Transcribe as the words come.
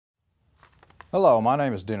Hello, my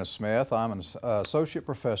name is Dennis Smith. I'm an Associate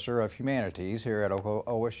Professor of Humanities here at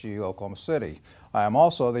OSU Oklahoma City. I am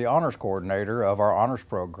also the Honors Coordinator of our Honors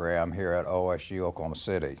Program here at OSU Oklahoma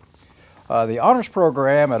City. The Honors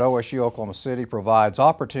Program at OSU Oklahoma City provides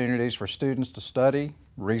opportunities for students to study,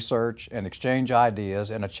 research, and exchange ideas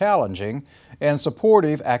in a challenging and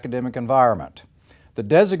supportive academic environment. The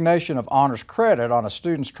designation of honors credit on a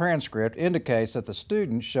student's transcript indicates that the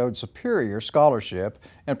student showed superior scholarship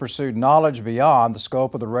and pursued knowledge beyond the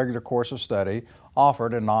scope of the regular course of study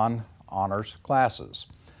offered in non-honors classes.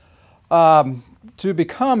 To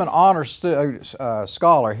become an honors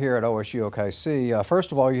scholar here at OSU-OKC,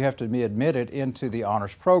 first of all, you have to be admitted into the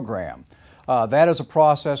honors program. That is a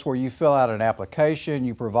process where you fill out an application,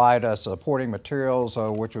 you provide us supporting materials,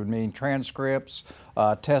 which would mean transcripts,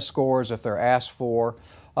 test scores if they're asked for,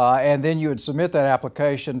 and then you would submit that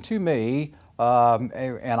application to me,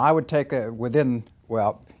 and I would take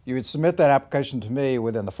you would submit that application to me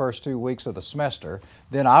within the first 2 weeks of the semester.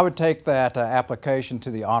 Then I would take that application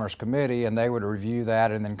to the Honors Committee, and they would review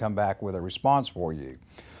that and then come back with a response for you.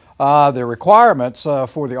 The requirements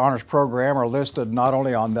for the honors program are listed not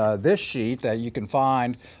only on this sheet that you can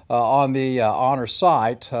find on the honors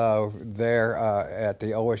site there at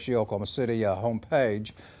the OSU Oklahoma City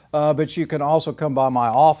homepage, but you can also come by my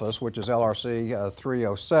office, which is LRC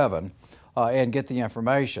 307, and get the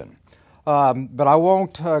information. But I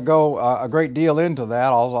won't go a great deal into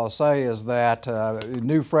that. All I'll say is that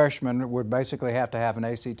new freshmen would basically have to have an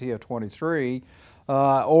ACT of 23,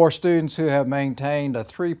 or students who have maintained a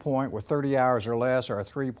 3-point with 30 hours or less, or a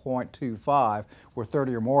 3.25 with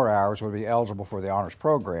 30 or more hours would be eligible for the honors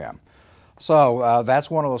program. So that's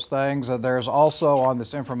one of those things. There's also on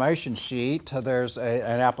this information sheet, there's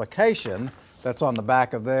an application that's on the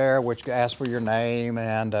back of there which asks for your name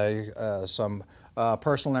and some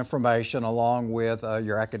personal information along with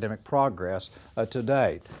your academic progress to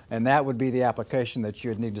date. And that would be the application that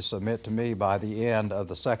you would need to submit to me by the end of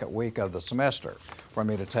the second week of the semester for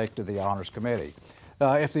me to take to the Honors Committee.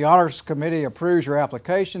 If the Honors Committee approves your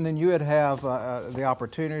application, then you would have the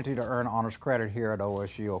opportunity to earn honors credit here at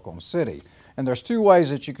OSU Oklahoma City. And there's two ways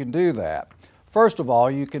that you can do that. First of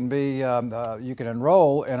all, you can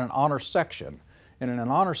enroll in an honors section. And in an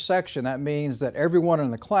honors section, that means that everyone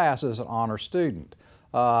in the class is an honors student.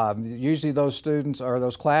 Usually those students or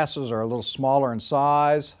those classes are a little smaller in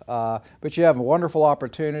size, but you have a wonderful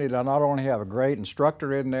opportunity to not only have a great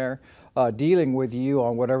instructor in there dealing with you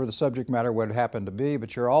on whatever the subject matter would happen to be,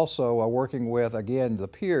 but you're also working with, again, the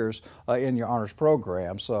peers in your honors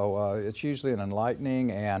program. So it's usually an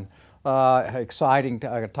enlightening and exciting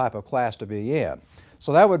type of class to be in.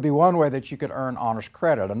 So that would be one way that you could earn honors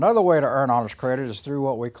credit. Another way to earn honors credit is through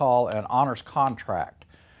what we call an honors contract.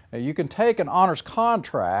 Now, you can take an honors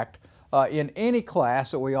contract in any class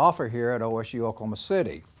that we offer here at OSU Oklahoma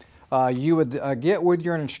City. You would get with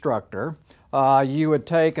your instructor. You would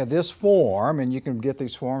take this form, and you can get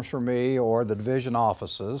these forms from me or the division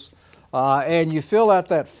offices, and you fill out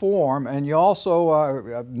that form, and you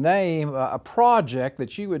also name a project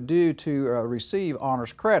that you would do to receive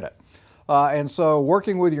honors credit. And so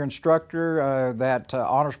working with your instructor, that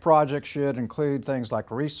honors project should include things like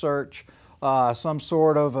research, some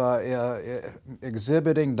sort of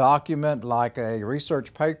exhibiting document like a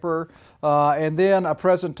research paper, and then a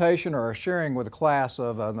presentation or a sharing with the class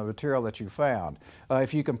of the material that you found.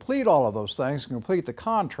 If you complete all of those things, complete the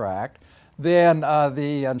contract, then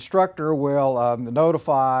the instructor will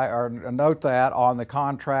notify or note that on the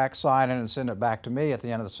contract, sign it, and send it back to me at the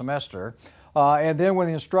end of the semester. And then when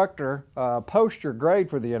the instructor posts your grade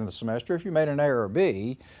for the end of the semester, if you made an A or a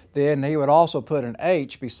B, then he would also put an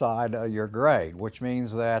H beside your grade, which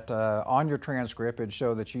means that on your transcript it'd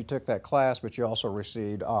show that you took that class, but you also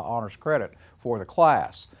received honors credit for the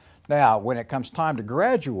class. Now, when it comes time to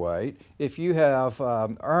graduate, if you have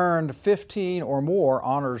earned 15 or more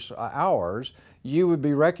honors hours, you would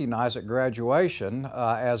be recognized at graduation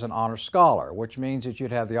as an honors scholar, which means that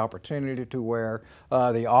you'd have the opportunity to wear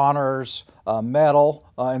the honors medal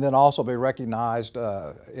and then also be recognized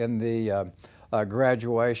in the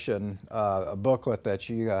graduation booklet that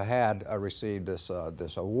you had received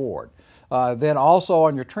this award. Then also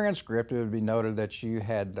on your transcript, it would be noted that you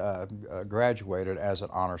had graduated as an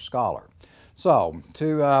honors scholar. So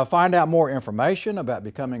to find out more information about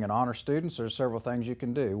becoming an honor student, there's several things you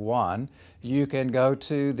can do. One, you can go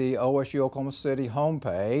to the OSU Oklahoma City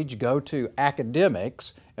homepage, go to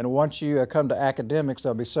academics, and once you come to academics,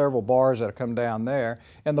 there'll be several bars that'll come down there.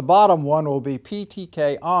 And the bottom one will be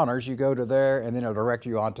PTK Honors. You go to there and then it'll direct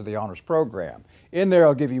you onto the honors program. In there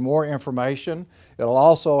it'll give you more information. It'll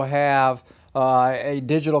also have a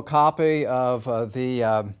digital copy of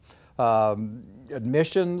the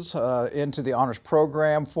admissions into the honors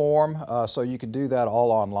program form, so you can do that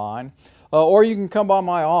all online. Or you can come by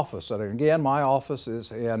my office. And again, my office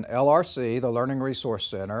is in LRC, the Learning Resource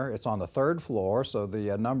Center. It's on the 3rd floor, so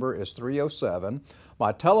the number is 307.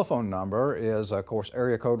 My telephone number is, of course,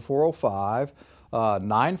 area code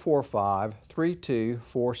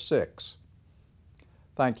 405-945-3246.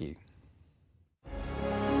 Thank you.